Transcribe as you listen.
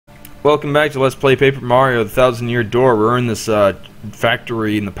Welcome back to Let's Play Paper Mario: The Thousand-Year Door. We're in this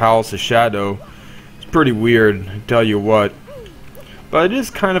factory in the Palace of Shadow. It's pretty weird, I tell you what. But it is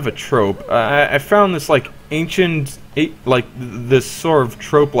kind of a trope. I found this like ancient, this sort of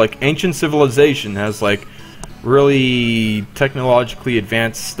trope, like ancient civilization has like really technologically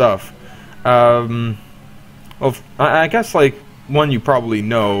advanced stuff. Well, I guess like one you probably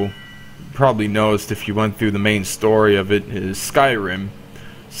noticed if you went through the main story of it is Skyrim.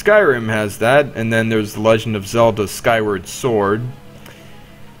 Skyrim has that, and then there's The Legend of Zelda Skyward Sword,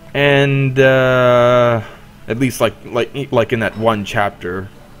 and at least like in that one chapter,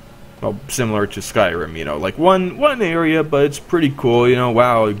 well, similar to Skyrim, you know, like one area, but it's pretty cool, you know.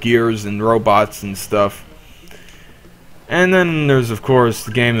 Wow, gears and robots and stuff. And then there's of course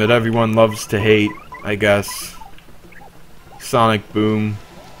the game that everyone loves to hate, I guess, Sonic Boom.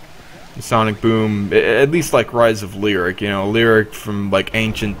 Sonic Boom, at least like Rise of Lyric, you know, Lyric from like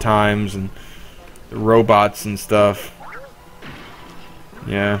ancient times and the robots and stuff.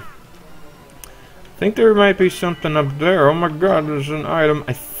 Yeah. I think there might be something up there. Oh my god, there's an item.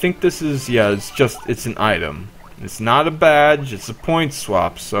 I think this is, yeah, it's an item. It's not a badge, it's a point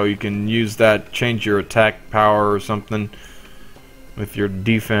swap, so you can use that, change your attack power or something with your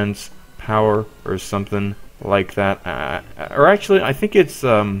defense power or something like that. Or actually, I think it's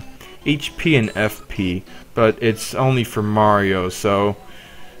HP and FP, but it's only for Mario, so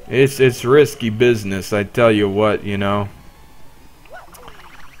it's risky business, I tell you what, you know.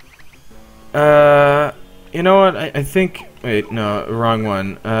 You know what, I think, wait, no, wrong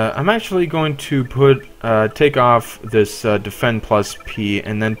one. I'm actually going to take off this Defend Plus P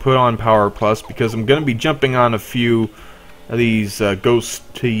and then put on Power Plus, because I'm gonna be jumping on a few of these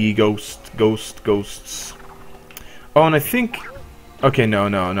ghosts. Oh, and I think, okay, no.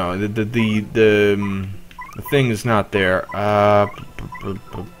 The thing is not there. Yeah,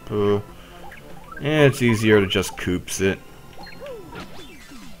 it's easier to just coops it.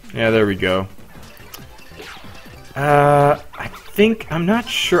 Yeah, there we go. I'm not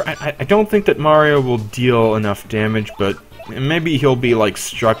sure. I don't think that Mario will deal enough damage, but maybe he'll be like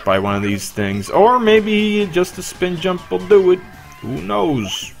struck by one of these things, or maybe just a spin jump will do it. Who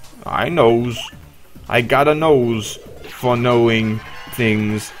knows? I knows. I got a nose for knowing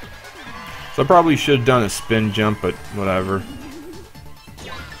things. So I probably should have done a spin jump, but whatever.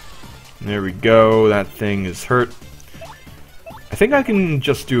 There we go. That thing is hurt. I think I can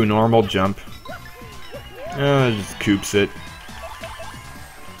just do a normal jump. Just coops it.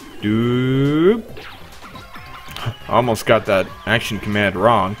 Doop. Almost got that action command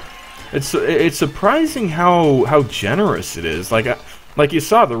wrong. It's surprising how generous it is. Like you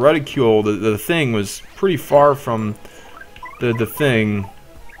saw, the reticule, the thing was pretty far from the thing.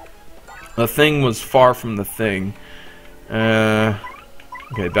 The thing was far from the thing. Okay,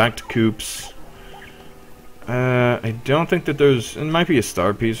 back to coops. I don't think that there's... It might be a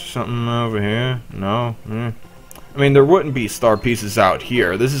star piece or something over here. No? I mean, there wouldn't be star pieces out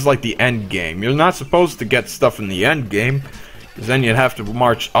here. This is like the end game. You're not supposed to get stuff in the end game, because then you'd have to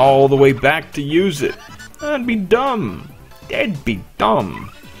march all the way back to use it. That'd be dumb. That'd be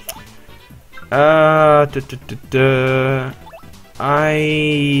dumb. I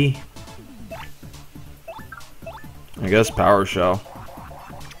guess Power Shell.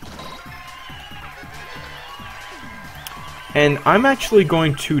 And I'm actually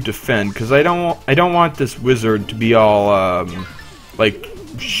going to defend, because I don't want this wizard to be all like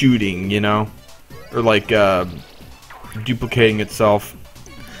shooting, you know, or like duplicating itself.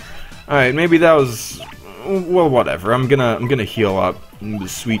 All right, maybe that was, well, whatever. I'm gonna heal up.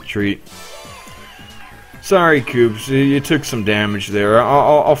 Sweet treat. Sorry, Coops, you took some damage there.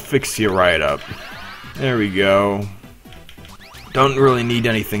 I'll fix you right up. There we go. Don't really need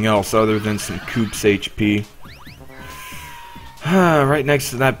anything else other than some Coops HP. Right next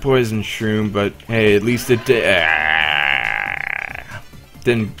to that poison shroom, but hey, at least it didn't.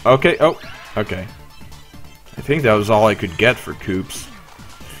 Okay, oh, okay. I think that was all I could get for Coops.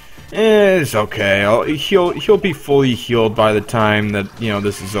 It's okay. He'll be fully healed by the time that, you know,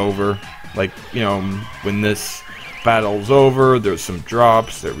 this is over. Like, you know, when this battle's over, there's some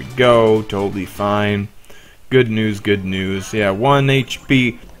drops. There we go. Totally fine. Good news, good news. Yeah, 1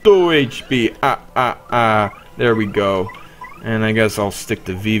 HP, 2 HP. There we go. And I guess I'll stick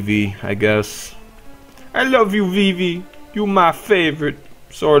to Vivi, I guess. I love you, Vivi. You my favorite,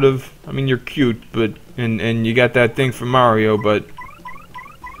 sort of. I mean, you're cute, but and you got that thing for Mario, but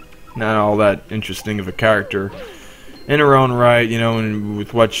not all that interesting of a character in her own right, you know, and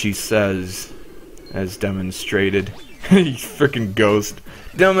with what she says, as demonstrated. You freaking ghost.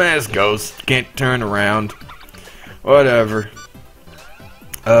 Dumbass ghost. Can't turn around. Whatever.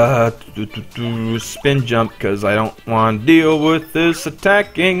 Spin jump, because I don't want to deal with this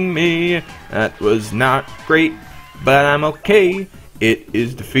attacking me. That was not great, but I'm okay. It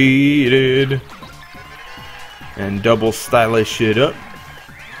is defeated. And double stylish it up.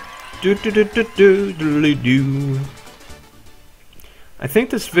 I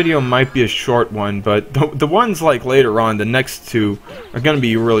think this video might be a short one, but the ones like later on, the next two, are gonna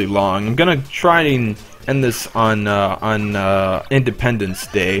be really long. I'm gonna try and end this on Independence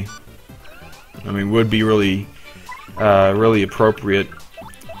Day. I mean, would be really appropriate.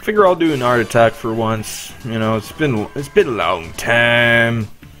 Figure I'll do an art attack for once. You know, it's been a long time.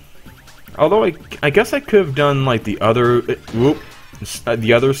 Although I guess I could have done like the other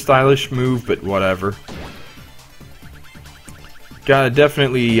stylish move, but whatever. Gotta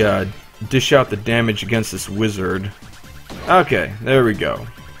definitely dish out the damage against this wizard. Okay, there we go.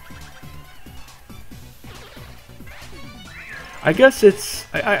 I guess it's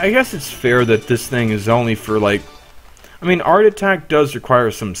fair that this thing is only for like, I mean, art attack does require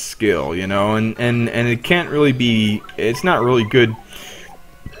some skill, you know, and it can't really be, it's not really good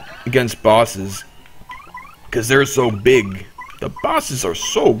against bosses because they're so big. The bosses are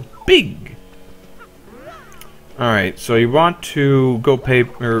so big. All right, so you want to go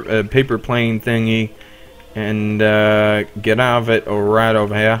paper plane thingy and get out of it right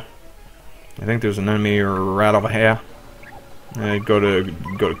over here. I think there's an enemy right over here. Go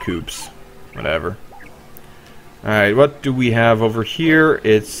to Coops, whatever. Alright, what do we have over here?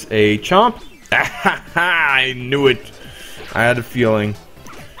 It's a chomp. I knew it. I had a feeling.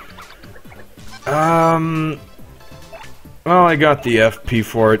 Well, I got the FP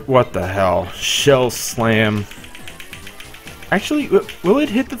for it. What the hell? Shell slam. Actually, will it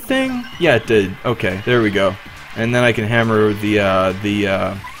hit the thing? Yeah, it did. Okay, there we go. And then I can hammer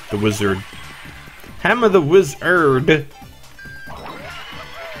the wizard. Hammer the wizard.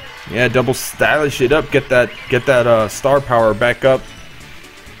 Yeah, double stylish it up. Get that star power back up.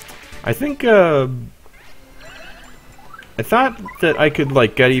 I think I thought that I could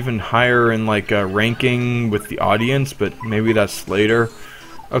like get even higher in like ranking with the audience, but maybe that's later.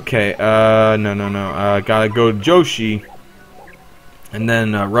 Okay, no. Gotta go to Joshi, and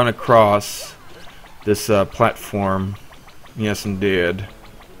then run across this platform. Yes, indeed.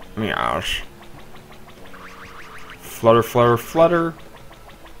 Meows. Flutter, flutter, flutter.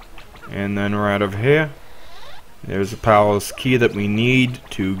 And then right over here, there's a palace key that we need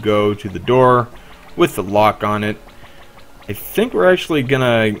to go to the door with the lock on it. I think we're actually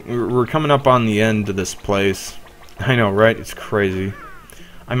we're coming up on the end of this place. I know, right? It's crazy.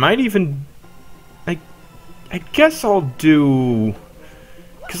 I might even, I guess I'll do,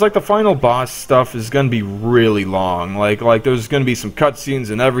 because like the final boss stuff is gonna be really long. Like there's gonna be some cutscenes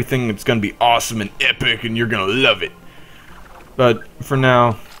and everything. It's gonna be awesome and epic, and you're gonna love it. But for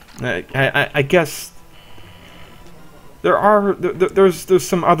now, I guess there's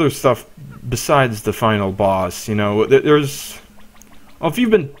some other stuff besides the final boss. You know, well, if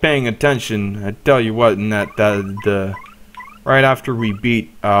you've been paying attention, I tell you what, in the right after we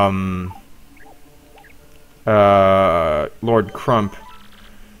beat Lord Crump,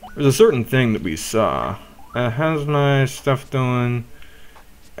 there's a certain thing that we saw. How's my stuff doing?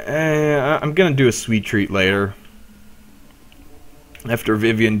 I'm gonna do a sweet treat later. After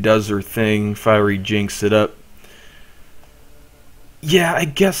Vivian does her thing, Fiery jinx it up. Yeah, I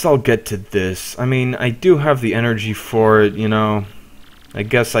guess I'll get to this. I mean, I do have the energy for it, you know. I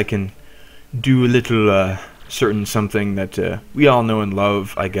guess I can do a little certain something that we all know and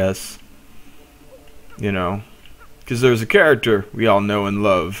love, I guess. You know. Because there's a character we all know and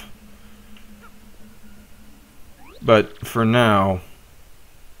love. But for now...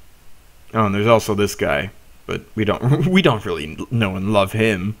 Oh, and there's also this guy. But we don't really know and love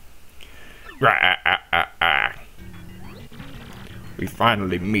him. We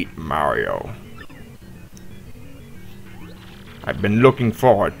finally meet Mario. I've been looking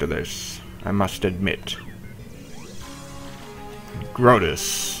forward to this, I must admit.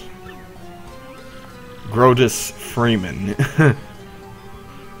 Grodus. Grodus Freeman.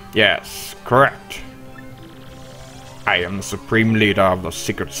 Yes, correct. I am the supreme leader of the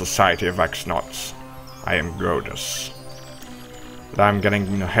secret society of X-Nauts. I am Grodus. But I'm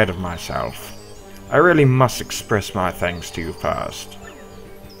getting ahead of myself. I really must express my thanks to you first.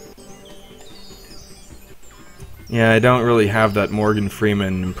 Yeah, I don't really have that Morgan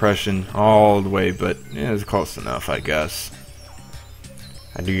Freeman impression all the way, but yeah, it's close enough, I guess.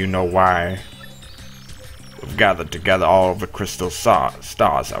 And do you know why? We've gathered together all of the crystal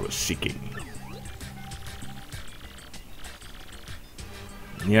stars I was seeking.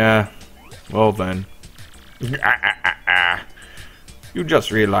 Yeah, well then. You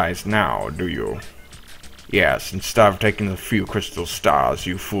just realized now, do you? Yes, instead of taking the few crystal stars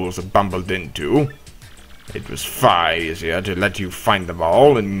you fools have bumbled into, it was far easier to let you find them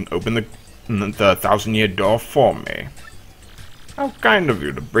all and open the 1,000-year door for me. How kind of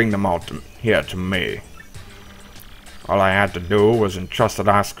you to bring them all here to me. All I had to do was entrust the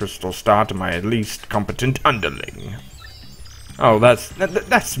last crystal star to my least competent underling. Oh,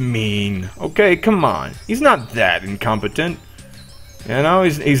 that's mean. Okay, come on. He's not that incompetent. You know,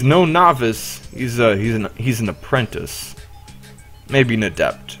 he's no novice. He's an apprentice. Maybe an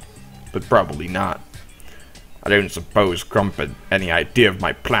adept, but probably not. I don't suppose Grump had any idea of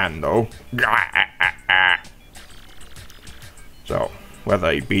my plan, though. So,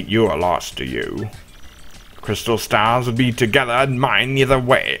 whether he beat you or lost to you, crystal stars would be together and mine either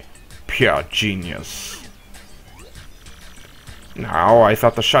way. Pure genius. Now, I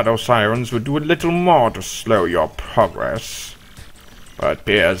thought the Shadow Sirens would do a little more to slow your progress. But it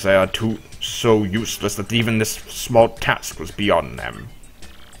appears they are so useless that even this small task was beyond them.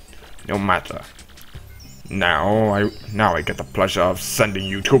 No matter. Now I get the pleasure of sending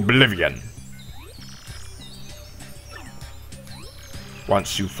you to oblivion.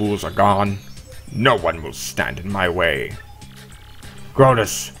 Once you fools are gone, no one will stand in my way.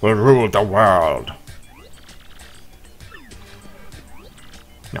 Grodus will rule the world.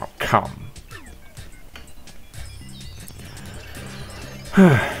 Now come.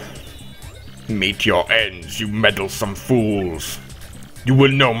 Meet your ends, you meddlesome fools. You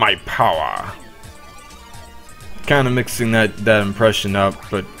will know my power. Kind of mixing that impression up,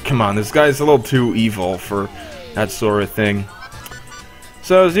 but come on, this guy's a little too evil for that sort of thing.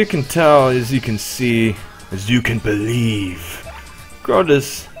 So as you can tell, as you can see, as you can believe,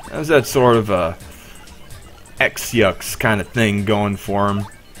 Grodus has that sort of a X-Yux kind of thing going for him.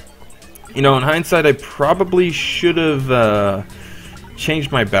 You know, in hindsight, I probably should have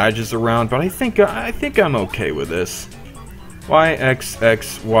changed my badges around, but I think I'm okay with this. Y, X,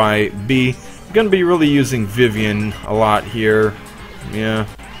 X, Y, B. I'm gonna be really using Vivian a lot here. Yeah.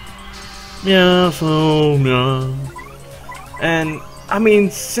 And I mean,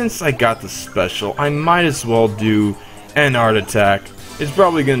 since I got the special, I might as well do an art attack. It's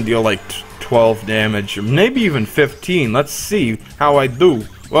probably gonna deal like 12 damage, or maybe even 15. Let's see how I do.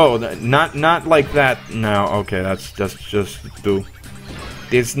 Whoa, not like that. No, okay, that's just do.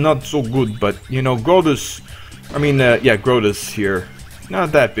 It's not so good, but you know, Grodus. I mean, yeah, Grodus here.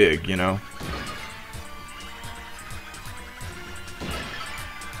 Not that big, you know.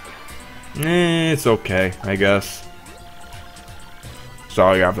 It's okay, I guess.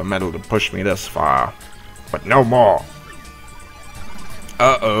 Sorry you have the metal to push me this far, but no more.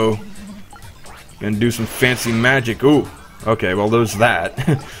 Uh-oh. Gonna do some fancy magic. Ooh. Okay, well, there's that.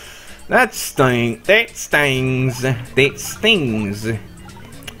 That stings. That stings. That stings.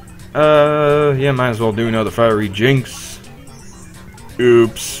 Yeah, might as well do another fiery jinx.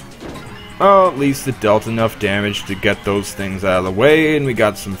 Oops. Oh, at least it dealt enough damage to get those things out of the way, and we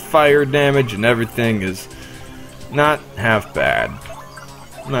got some fire damage, and everything is not half bad.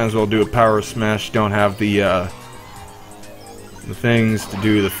 Might as well do a power smash. Don't have the things to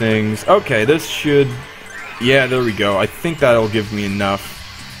do the things. Okay, this should... Yeah, there we go. I think that'll give me enough.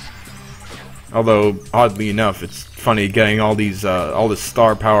 Although, oddly enough, it's funny getting all these, all this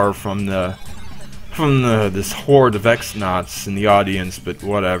star power from this horde of X-Nauts in the audience, but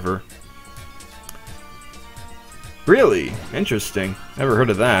whatever. Really? Interesting. Never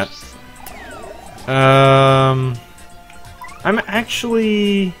heard of that. I'm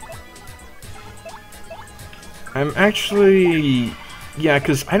actually... Yeah,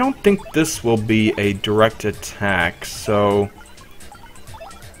 because I don't think this will be a direct attack, so...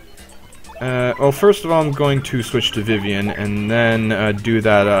 well, first of all, I'm going to switch to Vivian, and then do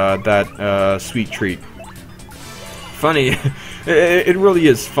that sweet treat. Funny, it really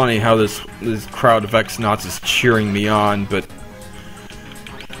is funny how this crowd of X-Nauts is cheering me on, but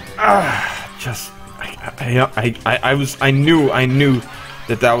just I knew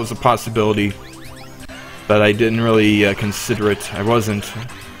that was a possibility, but I didn't really consider it. I wasn't.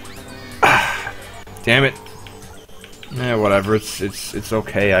 Damn it. Yeah, whatever. It's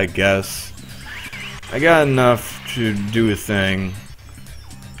okay, I guess. I got enough to do a thing.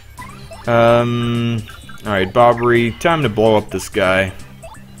 Alright, Bobbery, time to blow up this guy.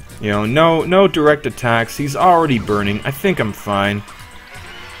 You know, no direct attacks. He's already burning. I think I'm fine.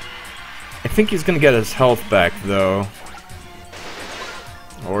 I think he's gonna get his health back, though.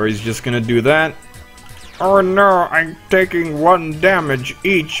 Or he's just gonna do that. Oh no, I'm taking 1 damage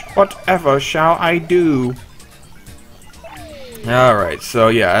each. Whatever shall I do? Alright, so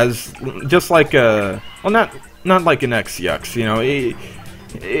yeah, just like well, not not like an X-Yux, you know.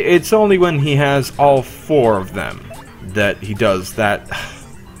 It's only when he has all 4 of them that he does that.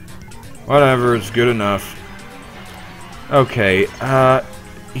 Whatever, it's good enough. Okay,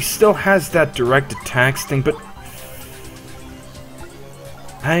 he still has that direct attacks thing, but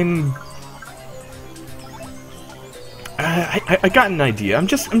I got an idea. I'm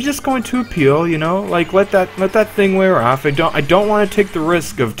just going to appeal, you know, like let that thing wear off. I don't want to take the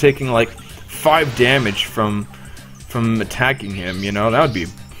risk of taking like 5 damage from attacking him, you know. That'd be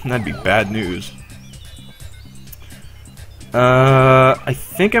bad news. I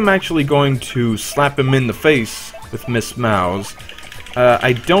think I'm actually going to slap him in the face with Miss Mouse.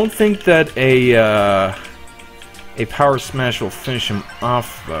 I don't think that a power smash will finish him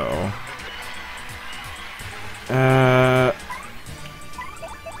off, though.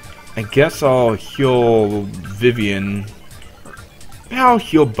 I guess I'll heal Vivian. I'll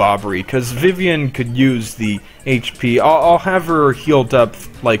heal Bobbery, because Vivian could use the HP. I'll have her healed up,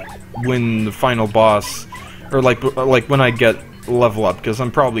 like, when the final boss, or like when I get level up, because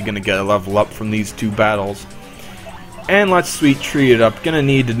I'm probably going to get a level up from these 2 battles. And let's sweet tree it up. Gonna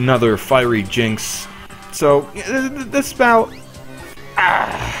need another Fiery Jinx. So, this battle...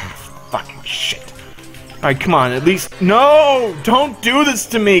 fucking shit. Alright, come on, at least... No! Don't do this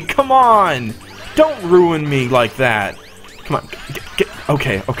to me! Come on! Don't ruin me like that! Come on,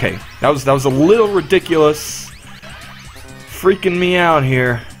 okay. That was a little ridiculous. Freaking me out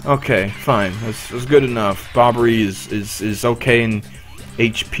here. Okay, fine. That's good enough. Bobbery is okay in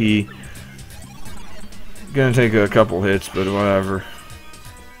HP. Gonna take a couple hits, but whatever.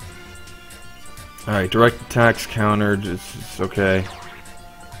 Alright, direct attacks countered. It's okay.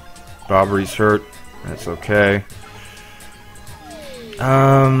 Bobbery's hurt. That's okay.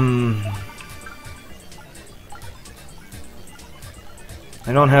 I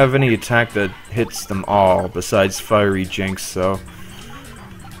don't have any attack that hits them all besides Fiery Jinx, so...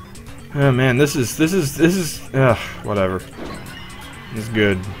 Oh man, this is whatever. It's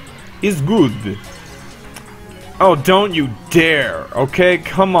good. It's good. Oh, don't you dare! Okay,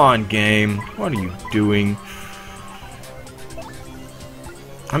 come on, game. What are you doing?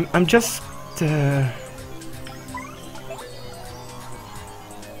 I'm just... I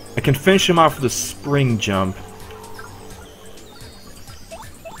can finish him off with a spring jump.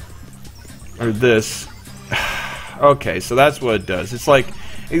 Or this. Okay, so that's what it does. It's like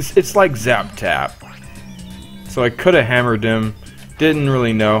Zap Tap. So I could have hammered him. Didn't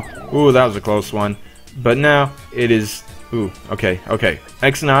really know. Ooh, that was a close one. But now it is. Ooh, okay.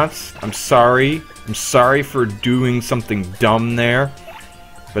 Xnauts, I'm sorry. I'm sorry for doing something dumb there.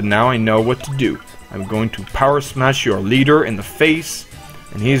 But now I know what to do. I'm going to power smash your leader in the face,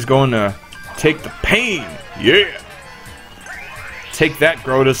 and he's going to take the pain. Yeah. Take that,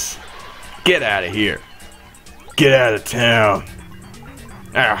 Grodus. Get out of here. Get out of town.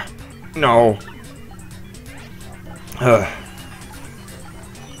 Ah, no.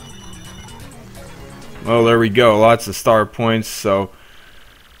 Well, there we go. Lots of star points, so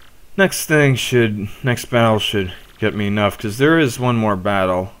next battle should get me enough, because there is one more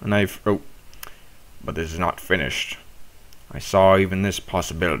battle, and but this is not finished. I saw even this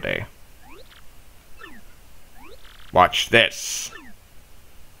possibility. Watch this.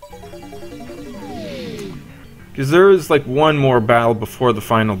 Because there is like one more battle before the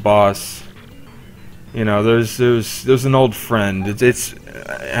final boss. You know, there's an old friend.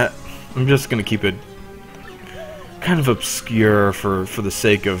 I'm just gonna keep it kind of obscure for the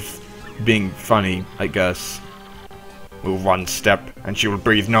sake of being funny, I guess. Move one step, and she will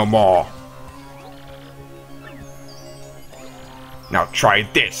breathe no more. Now try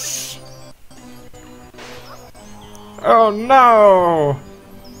this. Oh no!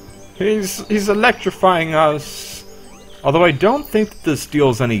 He's electrifying us. Although I don't think that this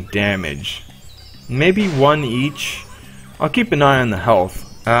deals any damage. Maybe 1 each. I'll keep an eye on the health.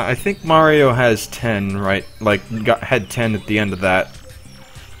 I think Mario has 10, right? Like, had 10 at the end of that.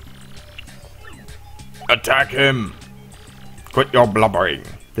 Attack him! Quit your blubbering.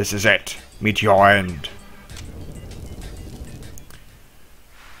 This is it. Meet your end.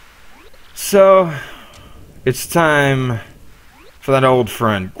 So, it's time for that old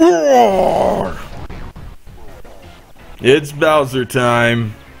friend. Roar! It's Bowser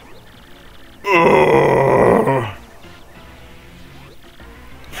time.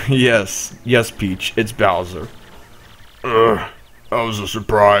 Yes, Peach, it's Bowser. That was a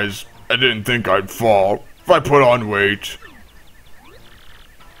surprise. I didn't think I'd fall if I put on weight.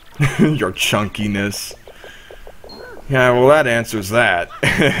 Your chunkiness. Yeah, well, that answers that.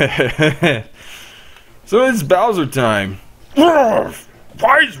 So it's Bowser time.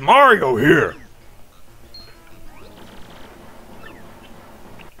 Why is Mario here?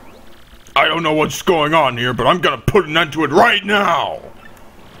 don't know what's going on here, but I'm gonna put an end to it right now!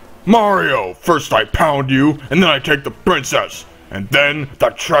 Mario, first I pound you, and then I take the princess, and then the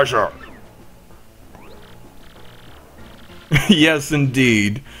treasure. Yes,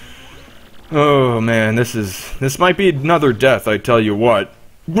 indeed. Oh man, this might be another death, I tell you what.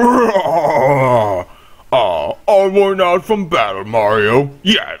 All worn out from battle, Mario.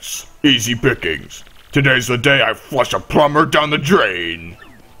 Yes, easy pickings. Today's the day I flush a plumber down the drain.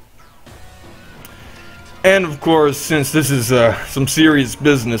 And of course, since this is some serious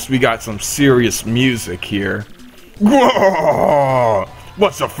business, we got some serious music here.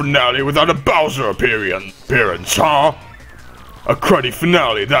 What's a finale without a Bowser appearance, huh? A cruddy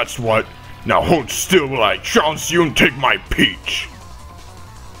finale, that's what. Now hold still while I trounce you and take my peach.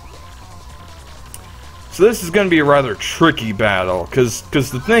 So this is going to be a rather tricky battle, because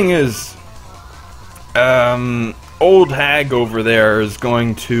the thing is, old hag over there is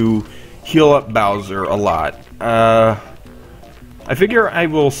going to heal up Bowser a lot. I figure I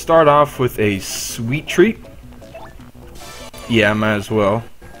will start off with a sweet treat. Yeah, might as well.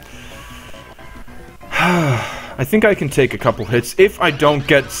 I think I can take a couple hits if I don't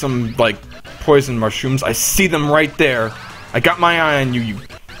get some, like, poison mushrooms. I see them right there. I got my eye on you.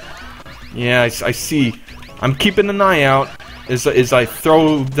 Yeah, I see. I'm keeping an eye out as I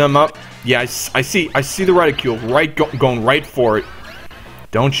throw them up. Yeah, I see the reticule going right for it.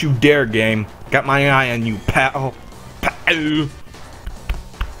 Don't you dare, game. Got my eye on you, pal. Pal.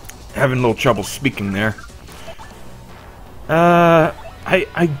 Having a little trouble speaking there.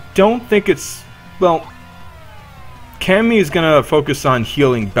 I don't think it's, well, Cammy is gonna focus on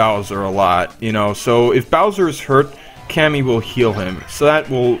healing Bowser a lot, you know, so if Bowser is hurt, Cammy will heal him, so that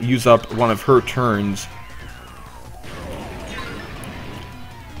will use up one of her turns.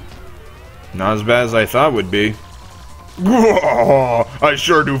 Not as bad as I thought it would be. I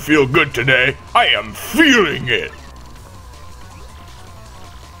sure do feel good today. I am feeling it.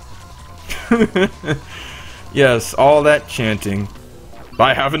 Yes, all that chanting.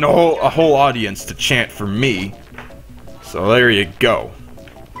 By having a whole audience to chant for me. So there you go.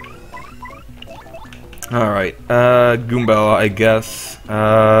 Alright, Goombella, I guess.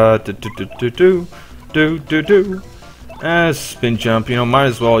 Spin jump, you know, might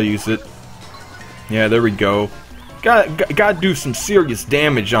as well use it. Yeah, there we go. Gotta do some serious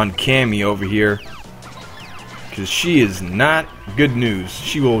damage on Cammy over here. Because she is not good news.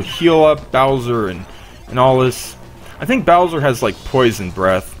 She will heal up Bowser and all this. I think Bowser has, like, poison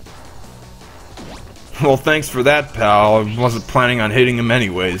breath. Well, thanks for that, pal. I wasn't planning on hitting him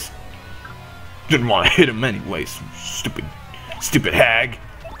anyways. Didn't want to hit him anyways, stupid hag.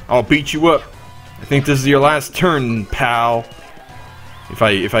 I'll beat you up. I think this is your last turn, pal. If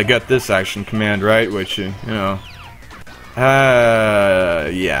I get this action command right, which, you know.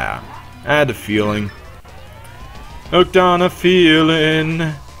 Yeah. I had a feeling. Hooked on a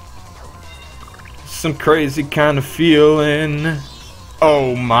feeling. Some crazy kind of feeling.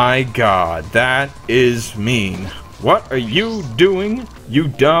 Oh my god, that is mean. What are you doing, you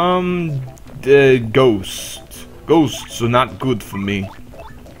dumb ghost? Ghosts are not good for me.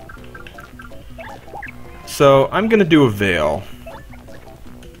 So, I'm gonna do a veil.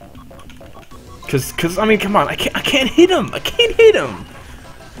 Cause I mean, come on, I can't hit him. I can't hit him.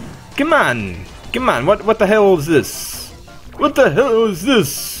 Come on, what the hell is this? What the hell is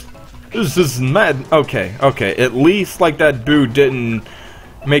this? This is mad. Okay, at least like that boo didn't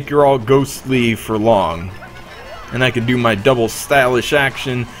make her all ghostly for long, and I could do my double stylish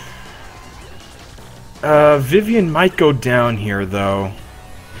action. Vivian might go down here though.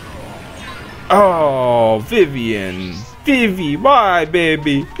 Oh, Vivian. Vivi, why,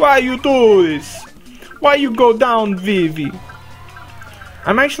 baby? Why you do this? Why you go down, Vivi?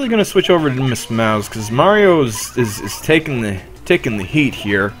 I'm actually gonna switch over to Miss Mouse because Mario is taking the heat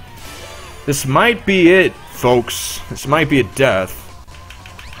here. This might be it, folks. This might be a death.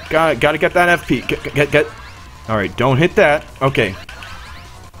 Gotta get that FP. Get. All right, don't hit that. Okay.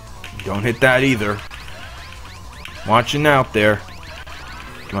 Don't hit that either. Watching out there.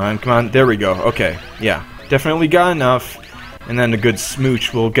 Come on. There we go. Okay. Yeah. Definitely got enough. And then a good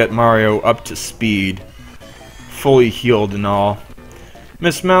smooch will get Mario up to speed. Fully healed and all.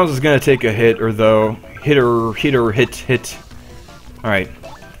 Miss Mouse is gonna take a hit or though. Hit. Alright.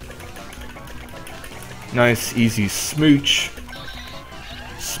 Nice, easy smooch.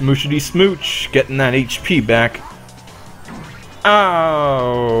 Smoochity smooch. Getting that HP back.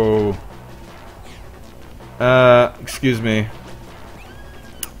 Oh. Excuse me.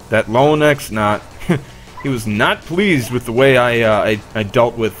 That Lone X not. He was not pleased with the way I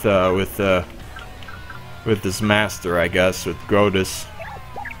dealt with this master, I guess, with Grodus.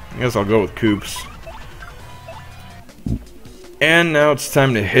 I guess I'll go with Koops. And now it's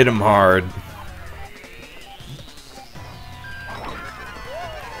time to hit him hard.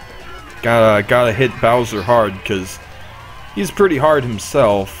 Gotta hit Bowser hard, because he's pretty hard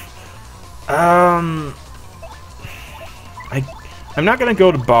himself. I'm not gonna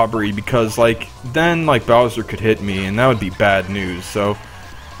go to Bobbery, because, like, then, like, Bowser could hit me, and that would be bad news, so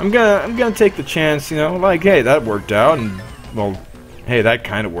I'm gonna take the chance, you know, like, hey, that worked out, and, well, hey, that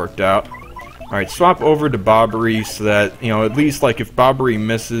kind of worked out. Alright, swap over to Bobbery so that, you know, at least, like, if Bobbery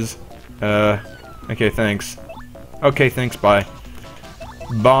misses... okay, thanks. Okay, thanks, bye.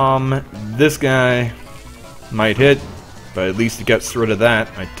 Bomb. This guy might hit, but at least he gets rid of that,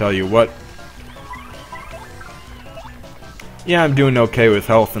 I tell you what. Yeah, I'm doing okay with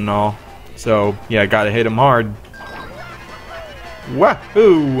health and all. So, yeah, I gotta hit him hard.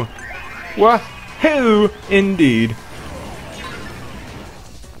 Wahoo! Wahoo! Indeed.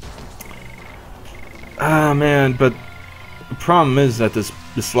 Ah, man, but the problem is that this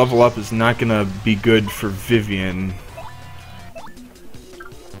level up is not gonna be good for Vivian.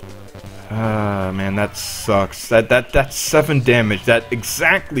 Ah, man, that sucks. That's 7 damage. That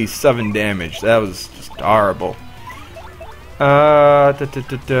exactly 7 damage. That was just horrible. I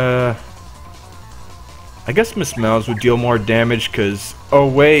guess Miss Mouse would deal more damage, cause... Oh,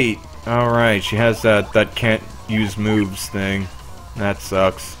 wait. Alright, she has that can't use moves thing. That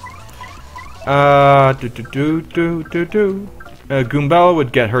sucks. Goombella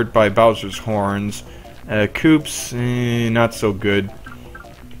would get hurt by Bowser's horns. Koops, not so good.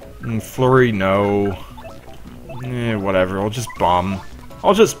 Flurry, no. Whatever, I'll just bomb him.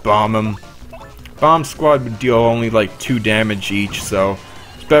 I'll just bomb him. Bomb Squad would deal only like 2 damage each, so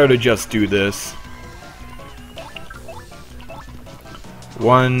it's better to just do this.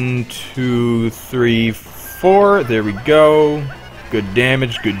 1, 2, 3, 4. There we go. Good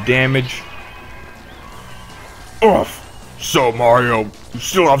damage, good damage. Oof! So, Mario, you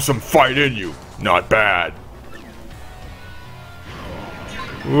still have some fight in you. Not bad.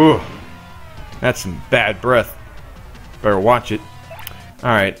 Ooh. That's some bad breath. Better watch it.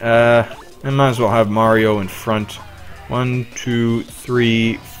 Alright, I might as well have Mario in front. 1, 2,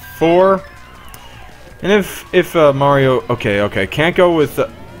 3, 4. And if Mario... Okay, can't go with...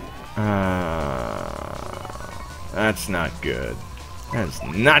 that's not good. That's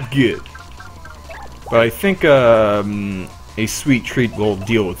not good. But I think a sweet treat will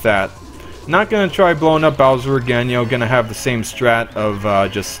deal with that. Not gonna try blowing up Bowser again, you know, gonna have the same strat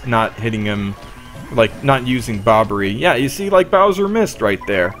of just not hitting him, like, not using Bobbery. Yeah, you see, like, Bowser missed right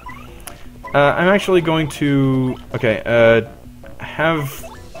there. I'm actually going to... Okay, have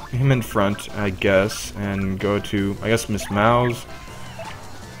him in front, I guess, and go to, I guess, Miss Mouse.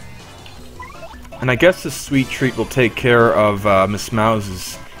 And I guess the sweet treat will take care of Miss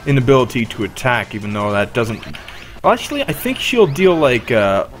Mouse's inability to attack, even though that doesn't... Well, actually, I think she'll deal, like,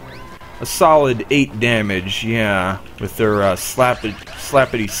 a solid 8 damage, yeah, with her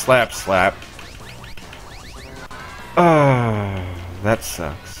slappity slap slap. That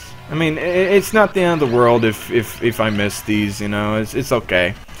sucks. I mean, it's not the end of the world if I miss these, you know, it's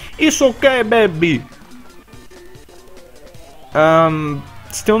okay. It's okay, baby! I'm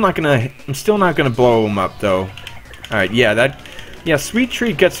still not gonna blow him up, though. Alright, yeah, yeah, Sweet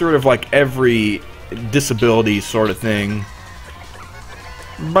Treat gets rid of, like, every disability sort of thing.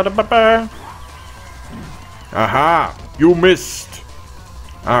 Aha! You missed!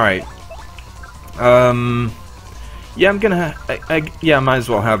 Alright. Yeah, I'm gonna... yeah, I might as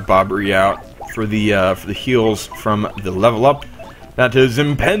well have Bobbery out for the heals from the level up that is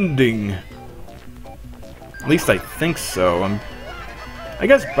impending. At least I think so. I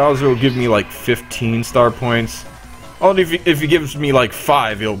guess Bowser will give me, like, 15 star points. Oh, if he gives me, like,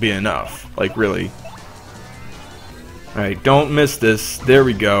 5, it'll be enough. Like, really. Alright, don't miss this. There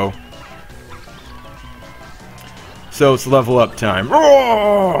we go. So, it's level up time.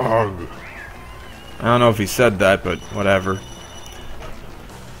 Roar! I don't know if he said that, but whatever.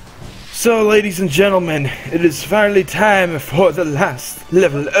 So, ladies and gentlemen, it is finally time for the last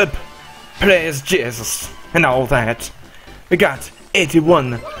level up. Praise Jesus and all that. We got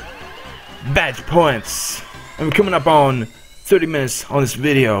 81 badge points. And we're coming up on 30 minutes on this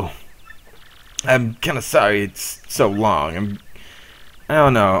video. I'm kind of sorry it's so long. I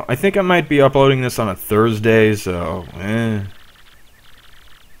don't know. I think I might be uploading this on a Thursday, so...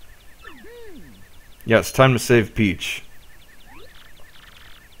 Yeah, it's time to save Peach.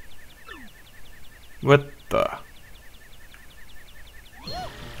 What the...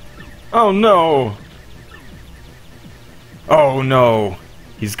 Oh no! Oh no!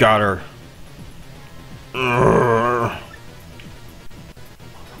 He's got her.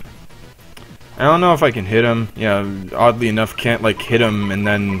 I don't know if I can hit him. Yeah, oddly enough, can't like hit him and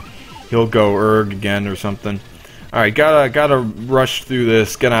then he'll go erg again or something. Alright, gotta rush through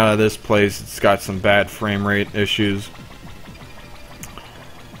this, get out of this place. It's got some bad frame rate issues.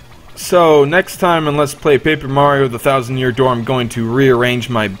 So, next time in Let's Play Paper Mario The Thousand Year Door, I'm going to rearrange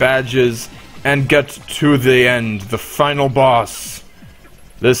my badges and get to the end, the final boss.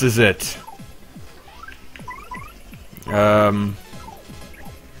 This is it.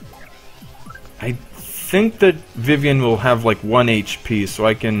 I think that Vivian will have like 1 HP, so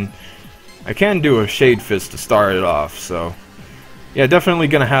I can do a Shade Fist to start it off, so yeah, definitely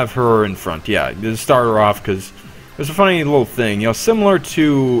gonna have her in front. Yeah, to start her off, because there's a funny little thing, you know, similar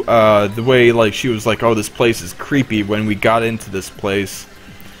to the way like she was like, oh, this place is creepy when we got into this place,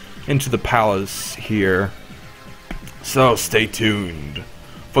 into the palace here. So stay tuned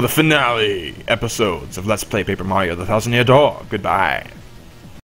for the finale episodes of Let's Play Paper Mario The Thousand Year Door. Goodbye.